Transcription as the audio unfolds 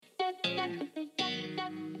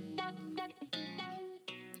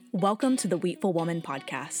Welcome to the Wheatful Woman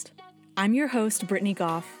podcast. I'm your host, Brittany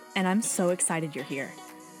Goff, and I'm so excited you're here.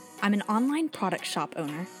 I'm an online product shop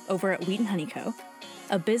owner over at Wheat and Honey Co.,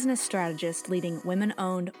 a business strategist leading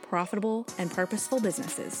women-owned, profitable, and purposeful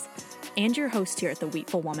businesses, and your host here at the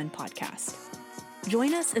Wheatful Woman podcast.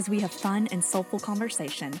 Join us as we have fun and soulful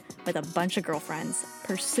conversation with a bunch of girlfriends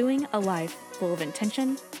pursuing a life full of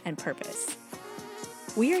intention and purpose.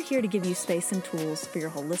 We are here to give you space and tools for your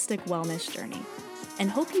holistic wellness journey,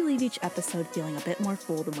 and hope you leave each episode feeling a bit more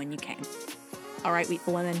full than when you came. All right,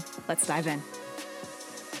 Wheatful Women, let's dive in.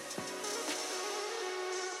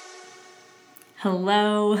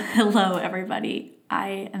 Hello, everybody.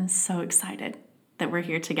 I am so excited that we're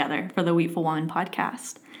here together for the Wheatful Woman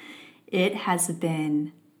podcast. It has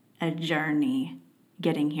been a journey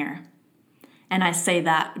getting here. And I say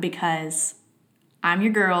that because I'm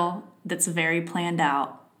your girl that's very planned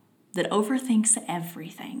out, that overthinks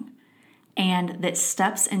everything, and that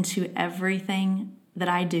steps into everything that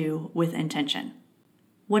I do with intention.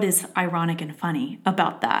 What is ironic and funny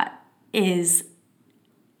about that is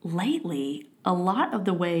lately, a lot of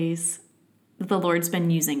the ways that the Lord's been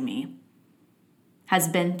using me has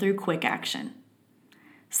been through quick action.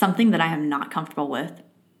 Something that I am not comfortable with,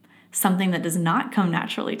 something that does not come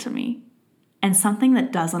naturally to me, and something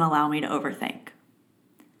that doesn't allow me to overthink.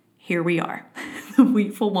 Here we are, the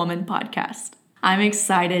Wheatful Woman podcast. I'm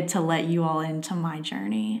excited to let you all into my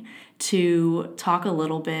journey, to talk a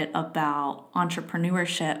little bit about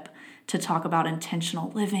entrepreneurship, to talk about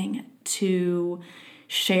intentional living, to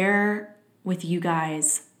share with you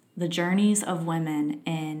guys the journeys of women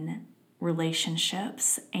in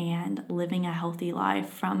relationships and living a healthy life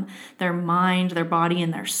from their mind, their body,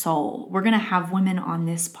 and their soul. We're going to have women on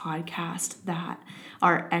this podcast that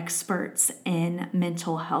are experts in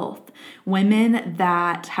mental health, women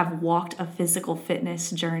that have walked a physical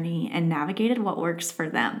fitness journey and navigated what works for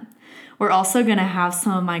them. We're also going to have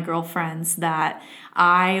some of my girlfriends that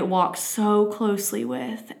I walk so closely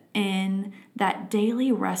with in that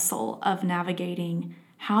daily wrestle of navigating,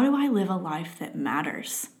 how do I live a life that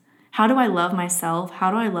matters? How do I love myself?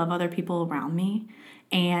 How do I love other people around me?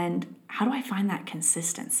 And how do I find that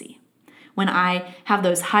consistency? When I have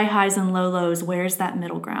those high highs and low lows, where's that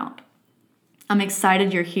middle ground? I'm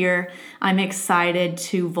excited you're here. I'm excited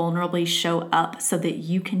to vulnerably show up so that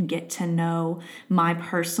you can get to know my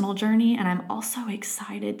personal journey. And I'm also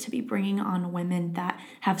excited to be bringing on women that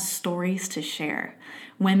have stories to share,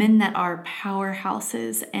 women that are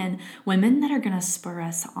powerhouses, and women that are going to spur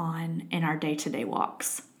us on in our day-to-day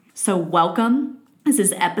walks. So welcome. This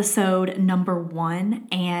is episode number 1,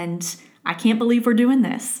 and I can't believe we're doing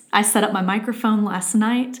this. I set up my microphone last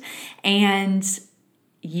night, and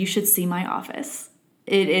you should see my office.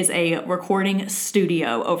 It is a recording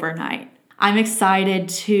studio overnight. I'm excited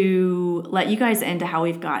to let you guys into how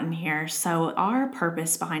we've gotten here. So our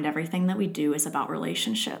purpose behind everything that we do is about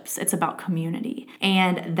relationships. It's about community.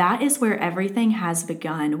 And that is where everything has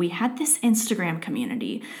begun. We had this Instagram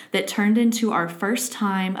community that turned into our first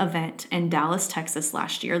time event in Dallas, Texas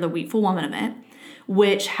last year, the Wheatful Woman event,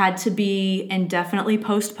 which had to be indefinitely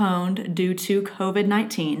postponed due to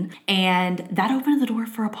COVID-19. And that opened the door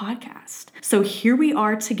for a podcast. So here we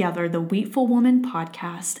are together, the Wheatful Woman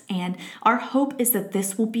podcast. And our hope is that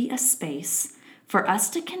this will be a space for us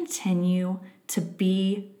to continue to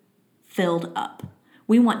be filled up.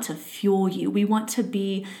 We want to fuel you. We want to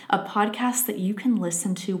be a podcast that you can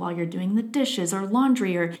listen to while you're doing the dishes or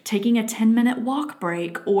laundry or taking a 10-minute walk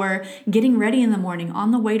break or getting ready in the morning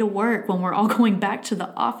on the way to work when we're all going back to the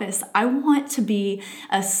office. I want to be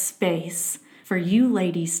a space for you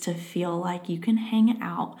ladies to feel like you can hang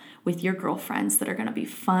out with your girlfriends that are going to be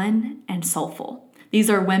fun and soulful. These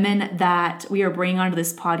are women that we are bringing onto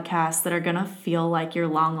this podcast that are going to feel like your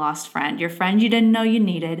long lost friend, your friend you didn't know you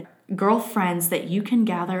needed, girlfriends that you can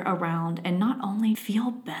gather around and not only feel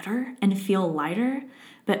better and feel lighter,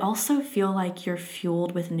 but also feel like you're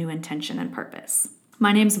fueled with new intention and purpose.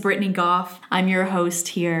 My name's Brittany Goff. I'm your host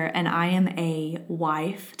here, and I am a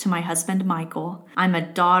wife to my husband, Michael. I'm a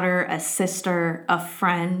daughter, a sister, a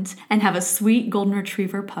friend, and have a sweet golden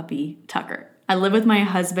retriever puppy, Tucker. I live with my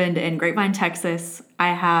husband in Grapevine, Texas.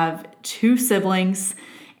 I have 2 siblings,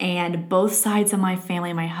 and both sides of my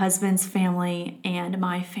family, my husband's family and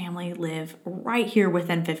my family, live right here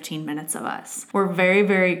within 15 minutes of us. We're very,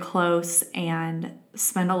 very close and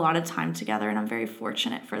spend a lot of time together, and I'm very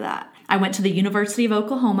fortunate for that. I went to the University of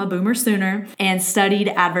Oklahoma, Boomer Sooner, and studied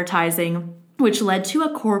advertising, which led to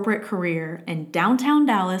a corporate career in downtown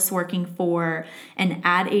Dallas working for an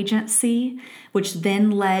ad agency, which then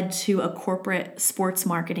led to a corporate sports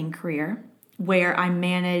marketing career, where I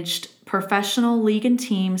managed professional league and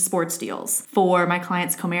team sports deals for my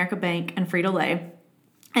clients Comerica Bank and Frito-Lay.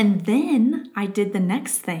 And then I did the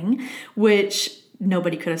next thing, which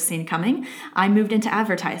nobody could have seen coming. I moved into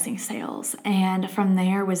advertising sales, and from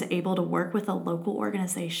there was able to work with a local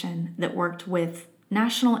organization that worked with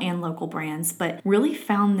national and local brands, but really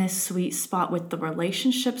found this sweet spot with the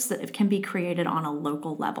relationships that can be created on a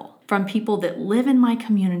local level from people that live in my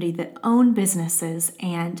community that own businesses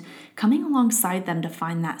and coming alongside them to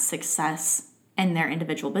find that success in their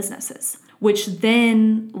individual businesses, which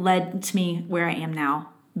then led to me where I am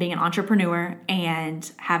now, being an entrepreneur and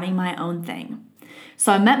having my own thing.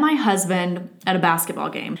 So I met my husband at a basketball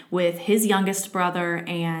game with his youngest brother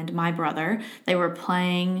and my brother. They were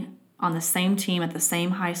playing on the same team at the same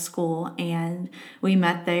high school, and we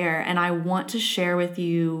met there. And I want to share with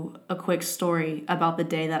you a quick story about the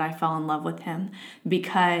day that I fell in love with him,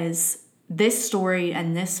 because this story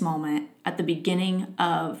and this moment at the beginning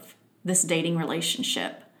of this dating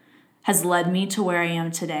relationship has led me to where I am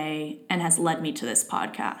today and has led me to this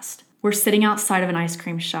podcast. We're sitting outside of an ice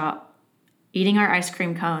cream shop, eating our ice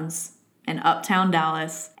cream cones in uptown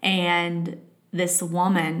Dallas, and this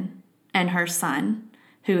woman and her son,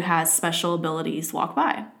 who has special abilities, walk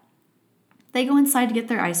by. They go inside to get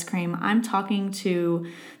their ice cream. I'm talking to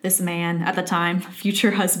this man at the time,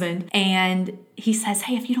 future husband, and he says,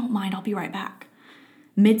 "Hey, if you don't mind, I'll be right back."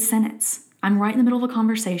 Mid-sentence, I'm right in the middle of a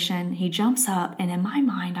conversation. He jumps up, and in my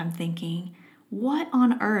mind, I'm thinking, what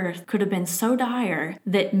on earth could have been so dire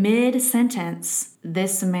that mid-sentence,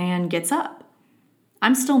 this man gets up?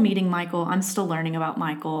 I'm still meeting Michael. I'm still learning about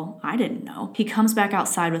Michael. I didn't know. He comes back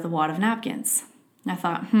outside with a wad of napkins. I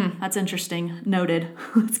thought, that's interesting. Noted.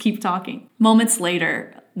 Let's keep talking. Moments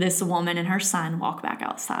later, this woman and her son walk back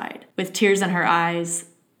outside. With tears in her eyes,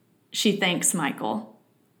 she thanks Michael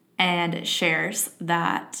and shares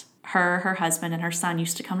that her husband, and her son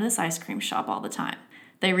used to come to this ice cream shop all the time.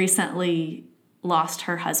 They recently lost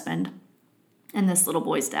her husband and this little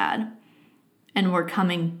boy's dad, and were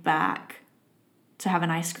coming back to have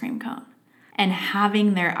an ice cream cone. And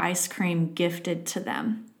having their ice cream gifted to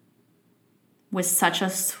them was such a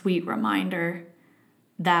sweet reminder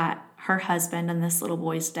that her husband and this little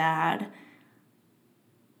boy's dad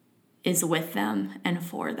is with them and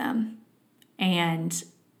for them. And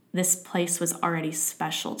this place was already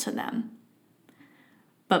special to them.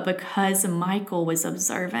 But because Michael was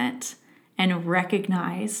observant and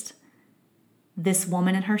recognized this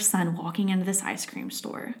woman and her son walking into this ice cream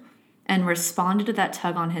store and responded to that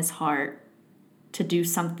tug on his heart to do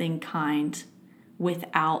something kind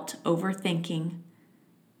without overthinking,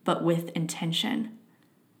 but with intention,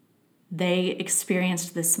 they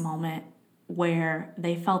experienced this moment where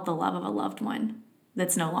they felt the love of a loved one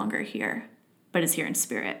that's no longer here, but is here in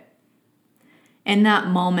spirit. In that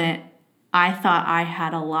moment, I thought I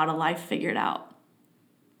had a lot of life figured out.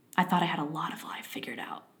 I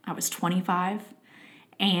was 25,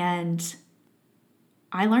 and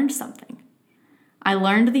I learned something. I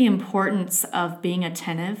learned the importance of being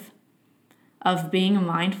attentive, of being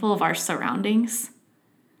mindful of our surroundings,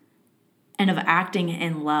 and of acting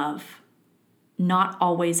in love, not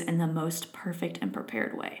always in the most perfect and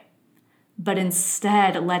prepared way, but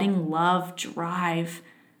instead letting love drive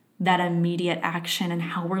that immediate action and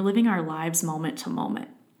how we're living our lives moment to moment.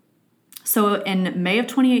 So in May of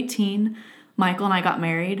 2018, Michael and I got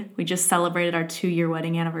married. We just celebrated our 2-year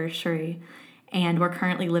wedding anniversary, and we're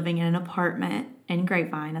currently living in an apartment in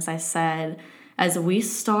Grapevine, as I said, as we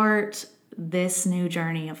start this new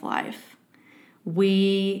journey of life.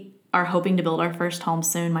 We are hoping to build our first home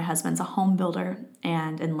soon. My husband's a home builder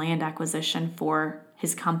and in land acquisition for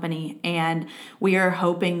his company, and we are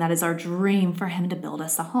hoping that is our dream for him to build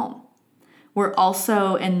us a home. We're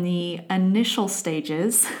also in the initial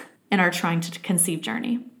stages in our trying to conceive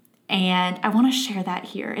journey, and I want to share that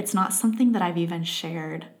here. It's not something that I've even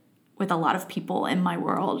shared with a lot of people in my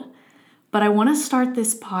world, but I want to start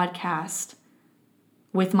this podcast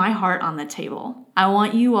with my heart on the table. I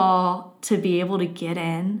want you all to be able to get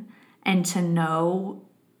in and to know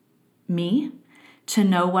me, to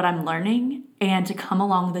know what I'm learning, and to come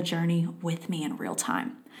along the journey with me in real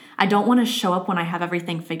time. I don't want to show up when I have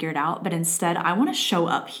everything figured out, but instead I want to show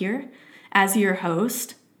up here as your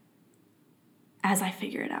host as I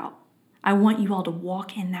figure it out. I want you all to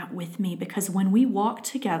walk in that with me, because when we walk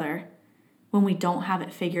together, when we don't have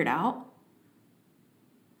it figured out,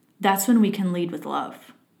 that's when we can lead with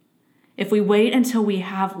love. If we wait until we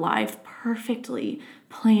have life perfectly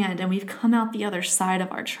planned and we've come out the other side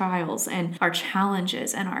of our trials and our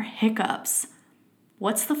challenges and our hiccups,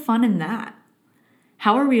 what's the fun in that?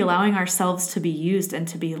 How are we allowing ourselves to be used and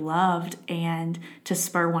to be loved and to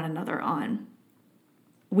spur one another on?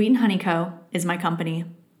 Wheat and Honey Co. is my company.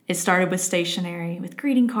 It started with stationery, with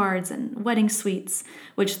greeting cards and wedding suites,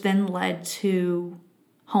 which then led to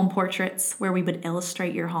home portraits where we would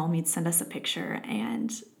illustrate your home. You'd send us a picture,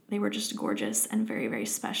 and they were just gorgeous and very, very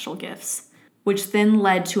special gifts, which then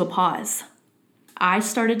led to a pause. I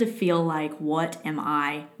started to feel like, what am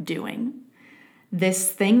I doing? This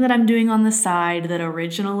thing that I'm doing on the side that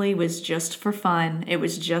originally was just for fun, it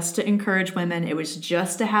was just to encourage women, it was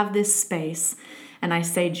just to have this space. And I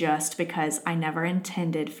say just because I never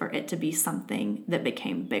intended for it to be something that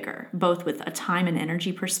became bigger, both with a time and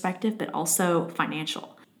energy perspective, but also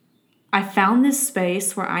financial. I found this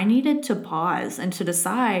space where I needed to pause and to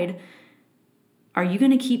decide, are you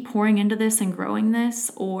going to keep pouring into this and growing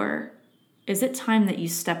this, or is it time that you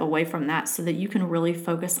step away from that so that you can really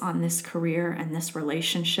focus on this career and this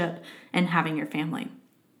relationship and having your family?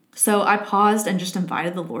 So I paused and just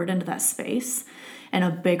invited the Lord into that space in a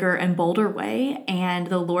bigger and bolder way. And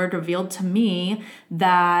the Lord revealed to me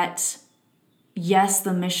that, yes,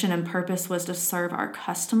 the mission and purpose was to serve our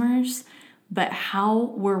customers, but how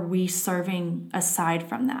were we serving aside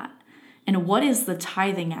from that? And what is the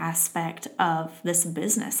tithing aspect of this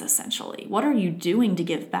business, essentially? What are you doing to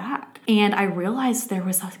give back? And I realized there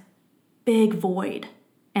was a big void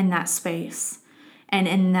in that space and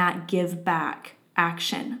in that give back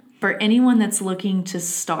action. For anyone that's looking to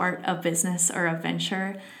start a business or a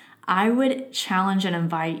venture, I would challenge and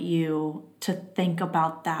invite you to think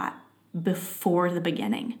about that before the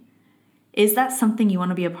beginning. Is that something you want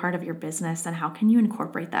to be a part of your business, and how can you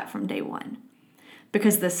incorporate that from day one?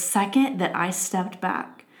 Because the second that I stepped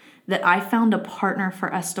back, that I found a partner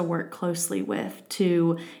for us to work closely with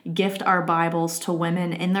to gift our Bibles to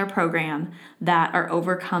women in their program that are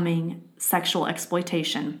overcoming sexual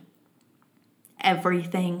exploitation,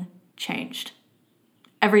 everything changed.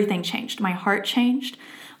 Everything changed. My heart changed.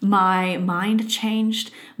 My mind changed.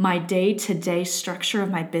 My day-to-day structure of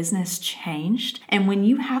my business changed. And when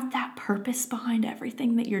you have that purpose behind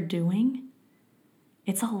everything that you're doing,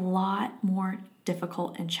 it's a lot more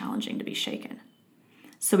difficult and challenging to be shaken.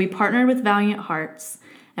 So we partnered with Valiant Hearts,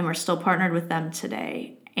 and we're still partnered with them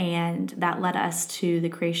today. And that led us to the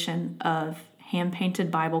creation of hand-painted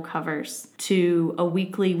Bible covers, to a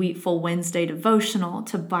weekly Wheatful Wednesday devotional,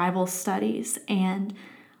 to Bible studies. And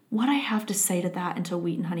what I have to say to that and to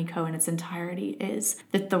Wheat and Honey Co. in its entirety is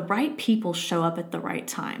that the right people show up at the right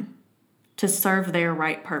time to serve their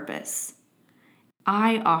right purpose.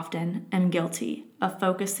 I often am guilty of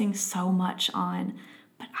focusing so much on,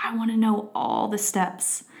 but I want to know all the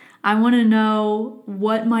steps. I want to know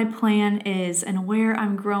what my plan is and where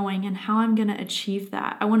I'm growing and how I'm going to achieve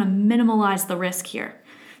that. I want to minimize the risk here.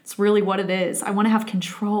 It's really what it is. I want to have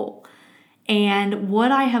control. And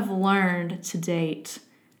what I have learned to date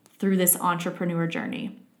through this entrepreneur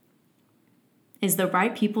journey is the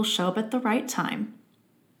right people show up at the right time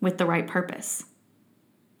with the right purpose.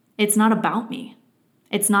 It's not about me.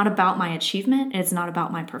 It's not about my achievement. It's not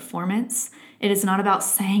about my performance. It is not about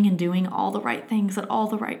saying and doing all the right things at all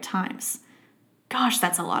the right times. Gosh,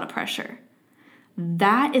 that's a lot of pressure.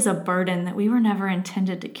 That is a burden that we were never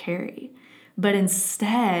intended to carry. But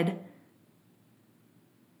instead,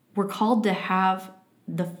 we're called to have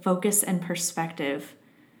the focus and perspective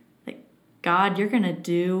that, God, you're going to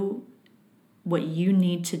do what you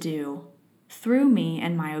need to do through me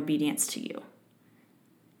and my obedience to you.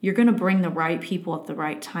 You're going to bring the right people at the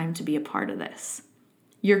right time to be a part of this.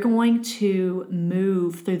 You're going to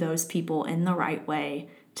move through those people in the right way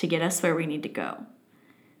to get us where we need to go.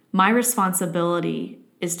 My responsibility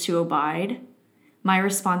is to abide. My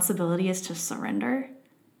responsibility is to surrender.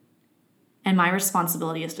 And my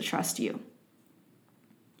responsibility is to trust you.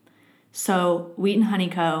 So Wheat and Honey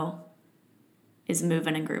Co. is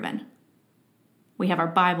moving and grooving. We have our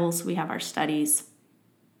Bibles, we have our studies.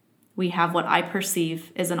 We have what I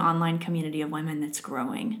perceive as an online community of women that's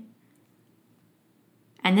growing.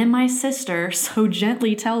 And then my sister so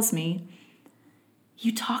gently tells me,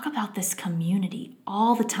 you talk about this community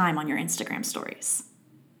all the time on your Instagram stories.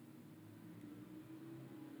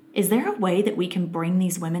 Is there a way that we can bring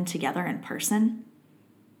these women together in person?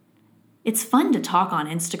 It's fun to talk on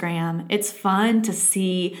Instagram. It's fun to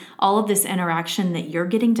see all of this interaction that you're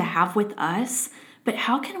getting to have with us. But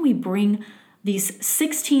how can we bring these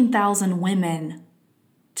 16,000 women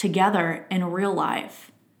together in real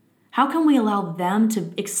life? How can we allow them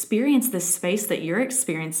to experience this space that you're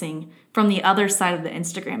experiencing from the other side of the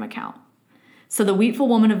Instagram account? So the Wheatful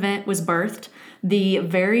Woman event was birthed. The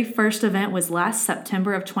very first event was last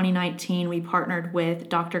September of 2019. We partnered with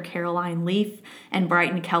Dr. Caroline Leaf and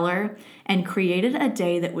Brighton Keller and created a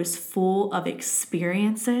day that was full of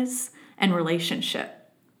experiences and relationship.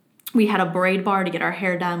 We had a braid bar to get our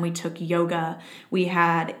hair done. We took yoga. We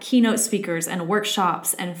had keynote speakers and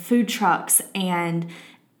workshops and food trucks and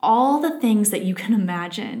all the things that you can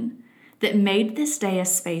imagine that made this day a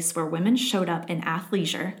space where women showed up in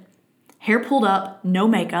athleisure, hair pulled up, no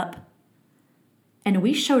makeup, and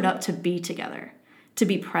we showed up to be together, to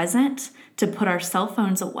be present, to put our cell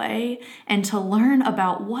phones away, and to learn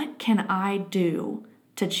about what can I do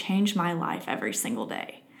to change my life every single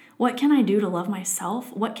day. What can I do to love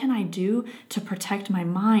myself? What can I do to protect my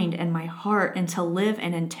mind and my heart and to live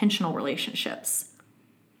in intentional relationships?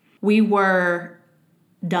 We were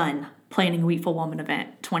done planning Wheatful Woman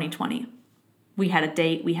event 2020. We had a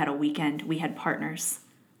date, we had a weekend, we had partners.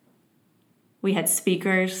 We had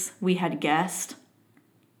speakers, we had guests,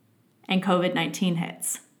 and COVID-19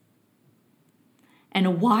 hits.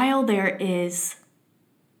 And while there is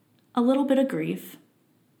a little bit of grief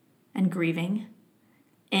and grieving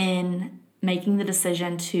in making the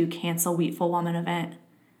decision to cancel Wheatful Woman event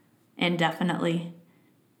indefinitely,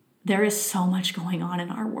 there is so much going on in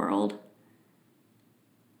our world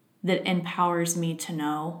that empowers me to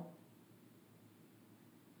know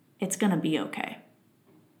it's going to be okay.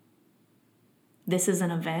 This is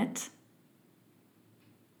an event.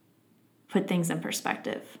 Put things in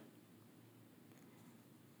perspective.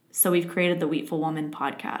 So we've created the Wheatful Woman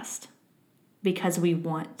podcast because we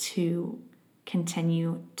want to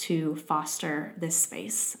continue to foster this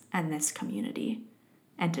space and this community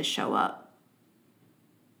and to show up.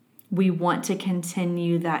 We want to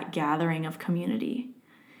continue that gathering of community.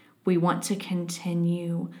 We want to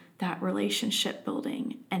continue that relationship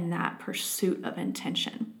building and that pursuit of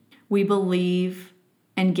intention. We believe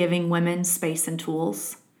in giving women space and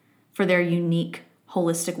tools for their unique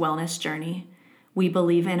holistic wellness journey. We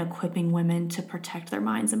believe in equipping women to protect their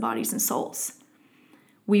minds and bodies and souls.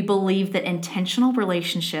 We believe that intentional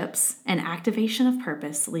relationships and activation of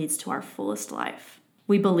purpose leads to our fullest life.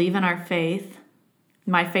 We believe in our faith.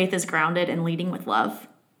 My faith is grounded in leading with love,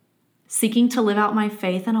 seeking to live out my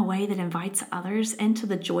faith in a way that invites others into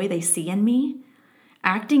the joy they see in me,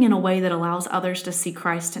 acting in a way that allows others to see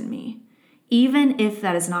Christ in me, even if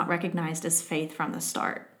that is not recognized as faith from the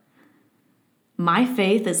start. My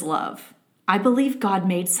faith is love. I believe God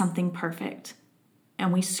made something perfect,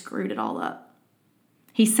 and we screwed it all up.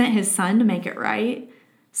 He sent his son to make it right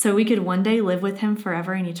so we could one day live with him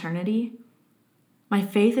forever in eternity. My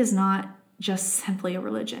faith is not just simply a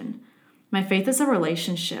religion. My faith is a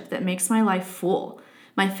relationship that makes my life full.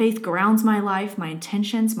 My faith grounds my life, my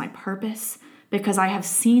intentions, my purpose, because I have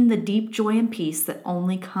seen the deep joy and peace that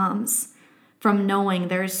only comes from knowing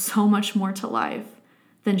there is so much more to life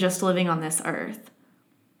than just living on this earth.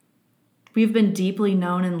 We've been deeply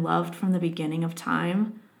known and loved from the beginning of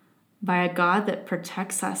time by a God that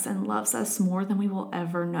protects us and loves us more than we will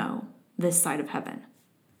ever know this side of heaven.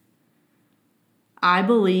 I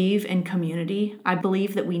believe in community. I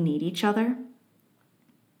believe that we need each other.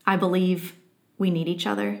 I believe we need each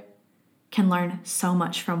other, can learn so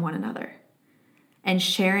much from one another. And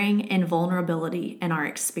sharing in vulnerability in our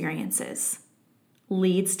experiences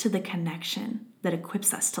leads to the connection that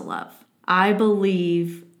equips us to love. I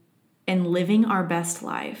believe in living our best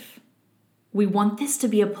life. We want this to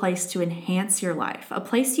be a place to enhance your life, a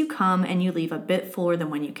place you come and you leave a bit fuller than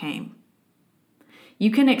when you came.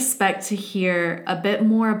 You can expect to hear a bit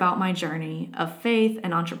more about my journey of faith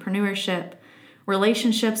and entrepreneurship,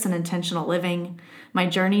 relationships and intentional living, my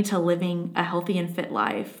journey to living a healthy and fit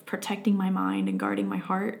life, protecting my mind and guarding my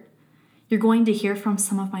heart. You're going to hear from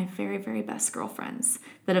some of my very, very best girlfriends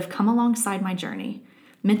that have come alongside my journey,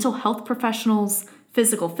 mental health professionals,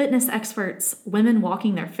 physical fitness experts, women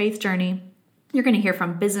walking their faith journey. You're going to hear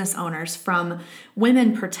from business owners, from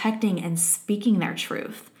women protecting and speaking their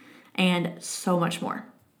truth, and so much more.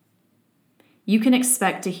 You can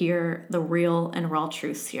expect to hear the real and raw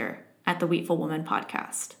truths here at the Wheatful Woman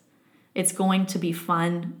podcast. It's going to be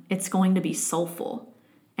fun. It's going to be soulful.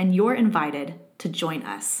 And you're invited to join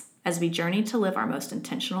us as we journey to live our most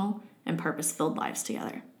intentional and purpose-filled lives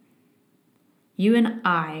together. You and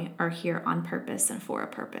I are here on purpose and for a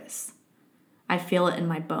purpose. I feel it in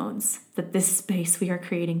my bones that this space we are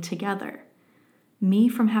creating together, me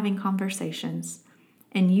from having conversations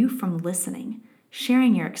and you from listening,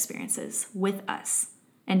 sharing your experiences with us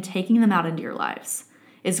and taking them out into your lives,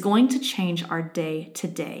 is going to change our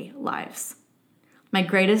day-to-day lives. My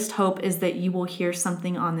greatest hope is that you will hear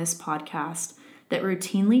something on this podcast that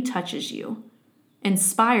routinely touches you,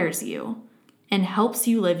 inspires you, and helps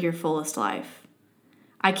you live your fullest life.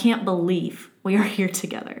 I can't believe we are here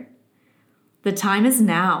together. The time is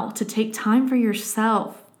now to take time for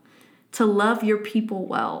yourself, to love your people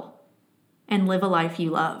well, and live a life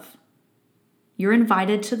you love. You're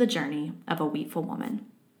invited to the journey of a Wheatful woman.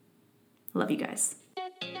 Love you guys.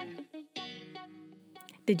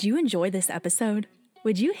 Did you enjoy this episode?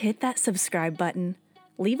 Would you hit that subscribe button,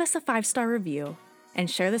 leave us a 5-star review, and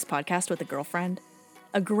share this podcast with a girlfriend?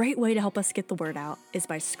 A great way to help us get the word out is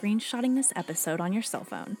by screenshotting this episode on your cell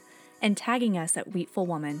phone and tagging us at Wheatful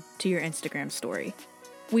Woman to your Instagram story.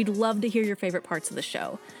 We'd love to hear your favorite parts of the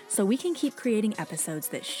show so we can keep creating episodes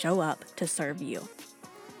that show up to serve you.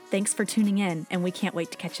 Thanks for tuning in, and we can't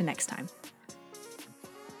wait to catch you next time.